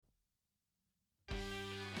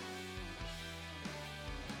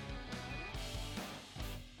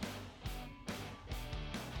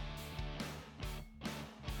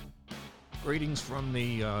Greetings from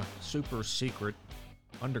the super secret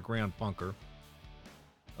underground bunker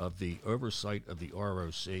of the Oversight of the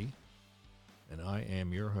ROC, and I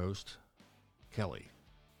am your host, Kelly,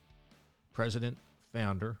 President,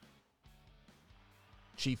 Founder,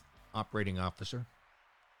 Chief Operating Officer,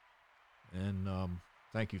 and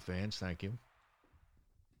thank you, fans, thank you.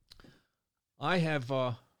 I have,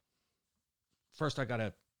 first I got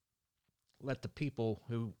to let the people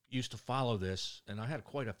who used to follow this, and I had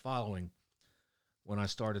quite a following when I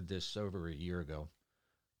started this over a year ago.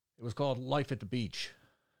 It was called Life at the Beach.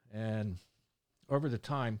 And over the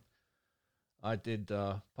time I did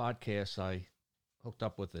podcasts, I hooked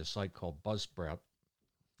up with a site called Buzzsprout.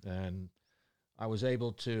 And I was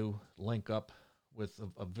able to link up with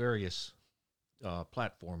various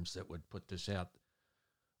platforms that would put this out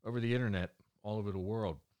over the internet all over the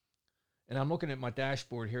world. And I'm looking at my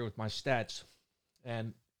dashboard here with my stats.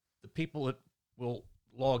 And the people that will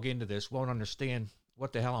log into this won't understand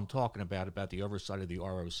what the hell I'm talking about the oversight of the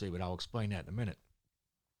ROC, but I'll explain that in a minute.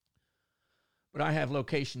 But I have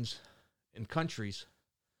locations in countries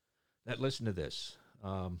that listen to this.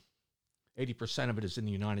 80% of it is in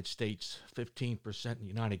the United States, 15% in the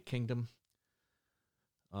United Kingdom,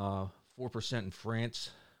 4% in France.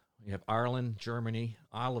 We have Ireland, Germany,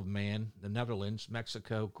 Isle of Man, the Netherlands,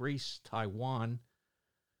 Mexico, Greece, Taiwan,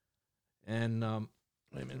 and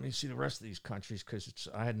let me see the rest of these countries because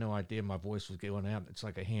I had no idea my voice was going out. It's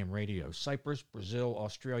like a ham radio. Cyprus, Brazil,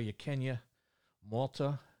 Australia, Kenya,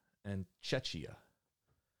 Malta, and Czechia.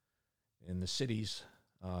 In the cities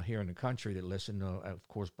here in the country that listen, of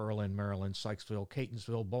course, Berlin, Maryland, Sykesville,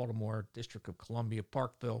 Catonsville, Baltimore, District of Columbia,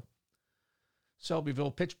 Parkville,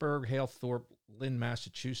 Selbyville, Pittsburgh, Halethorpe, Lynn,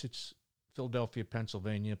 Massachusetts, Philadelphia,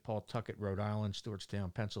 Pennsylvania, Pawtucket, Rhode Island,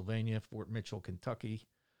 Stewartstown, Pennsylvania, Fort Mitchell, Kentucky,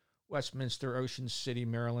 Westminster, Ocean City,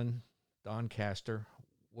 Maryland, Doncaster,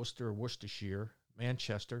 Worcester, Worcestershire,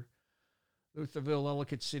 Manchester, Lutherville,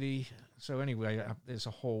 Ellicott City. So anyway, there's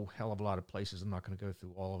a whole hell of a lot of places. I'm not going to go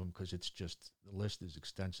through all of them because it's just, the list is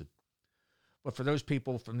extensive. But for those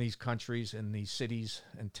people from these countries and these cities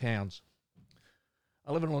and towns,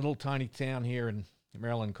 I live in a little tiny town here in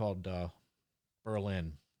Maryland called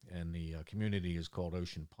Berlin, and the community is called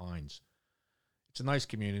Ocean Pines. It's a nice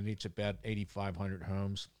community. It's about 8,500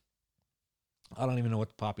 homes. I don't even know what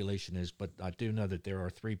the population is, but I do know that there are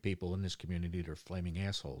 3 people in this community that are flaming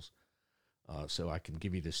assholes. So I can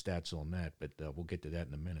give you the stats on that, but we'll get to that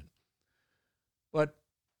in a minute. But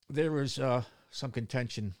there was some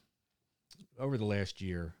contention over the last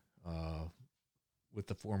year with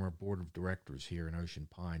the former board of directors here in Ocean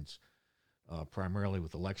Pines, primarily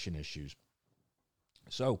with election issues.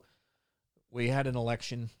 So we had an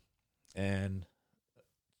election, and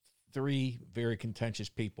 3 very contentious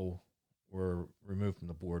people were removed from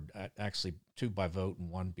the board, actually 2 by vote and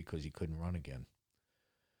 1 because he couldn't run again.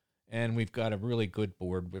 And we've got a really good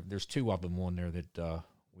board. There's 2 of them on there that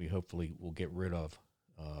we hopefully will get rid of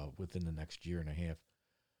within the next year and a half.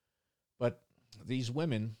 But these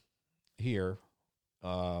women here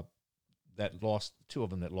that lost, 2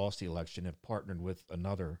 of them that lost the election, have partnered with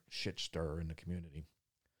another shit stirrer in the community.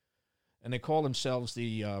 And they call themselves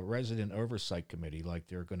the Resident Oversight Committee, like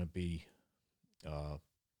they're going to be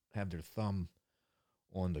have their thumb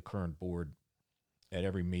on the current board at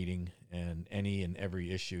every meeting and any and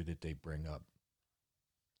every issue that they bring up.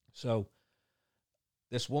 So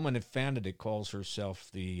this woman that founded it calls herself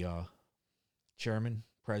the chairman,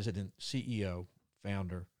 president, CEO,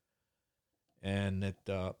 founder, and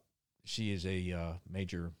that she is a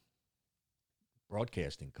major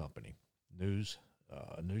broadcasting company, news.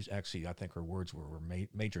 Actually, I think her words were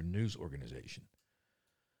major news organization.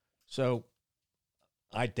 So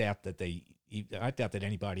I doubt that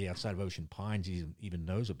anybody outside of Ocean Pines even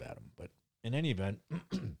knows about them. But in any event,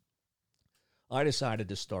 I decided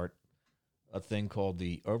to start a thing called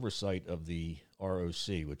the Oversight of the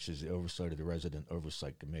ROC, which is the Oversight of the Resident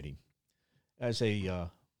Oversight Committee, as a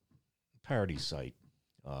parody site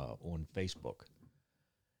on Facebook.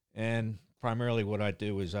 And primarily what I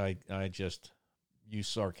do is I just use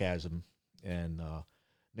sarcasm and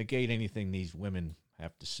negate anything these women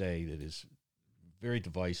have to say that is very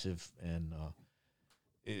divisive, and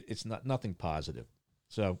it's nothing positive.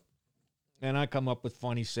 So, and I come up with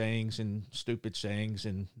funny sayings and stupid sayings,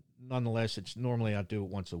 and nonetheless, it's normally I do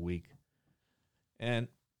it once a week. And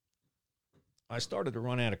I started to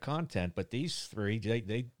run out of content, but these 3,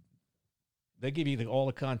 they give you all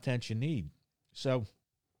the content you need. So,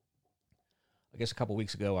 I guess a couple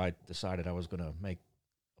weeks ago, I decided I was going to make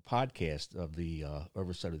a podcast of the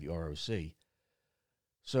Oversight of the ROC.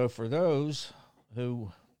 So for those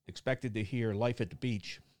who expected to hear Life at the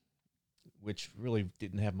Beach, which really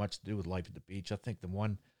didn't have much to do with life at the beach. I think the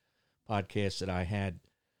one podcast that I had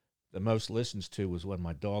the most listens to was when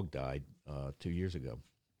my dog died 2 years ago.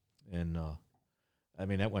 And,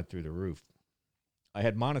 that went through the roof. I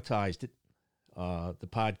had monetized it, the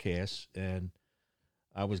podcast, and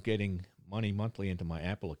I was getting money monthly into my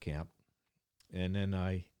Apple account. And then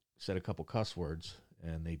I said a couple cuss words,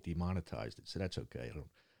 and they demonetized it. So that's okay.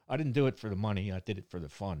 I didn't do it for the money. I did it for the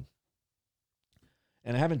fun.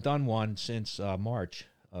 And I haven't done one since March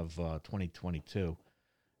of 2022.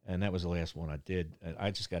 And that was the last one I did. I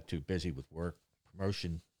just got too busy with work,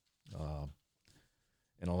 promotion,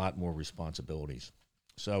 and a lot more responsibilities.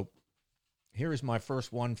 So here is my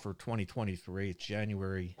first one for 2023. It's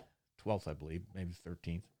January 12th, I believe, maybe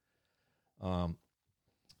 13th.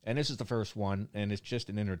 And this is the first one, and it's just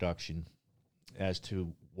an introduction as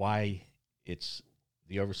to why it's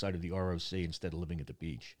the oversight of the ROC instead of living at the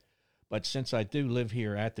beach. But since I do live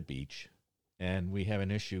here at the beach, and we have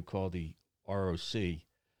an issue called the ROC,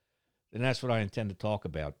 then that's what I intend to talk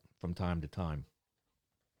about from time to time.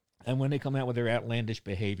 And when they come out with their outlandish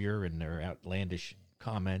behavior and their outlandish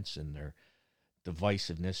comments and their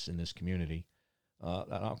divisiveness in this community,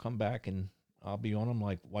 I'll come back and I'll be on them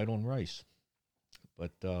like white on rice.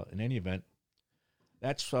 But in any event,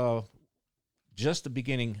 that's just the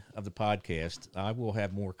beginning of the podcast. I will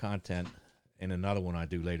have more content in another one I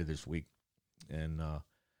do later this week. And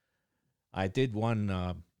I did one,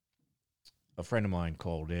 a friend of mine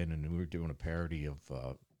called in, and we were doing a parody of,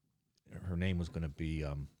 her name was going to be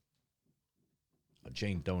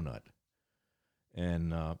Jane Donut.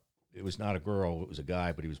 And it was not a girl, it was a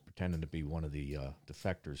guy, but he was pretending to be one of the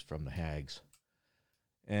defectors from the hags.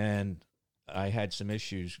 And I had some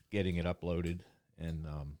issues getting it uploaded, and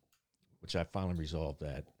which I finally resolved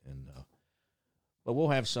that. And but we'll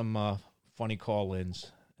have some funny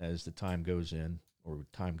call-ins as the time goes in, or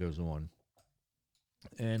time goes on,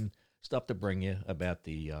 and stuff to bring you about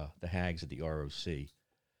the hags at the ROC.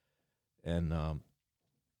 And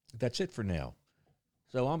that's it for now.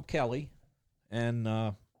 So I'm Kelly, and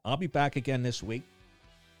I'll be back again this week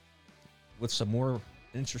with some more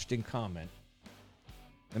interesting comment.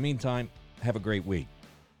 In the meantime, have a great week.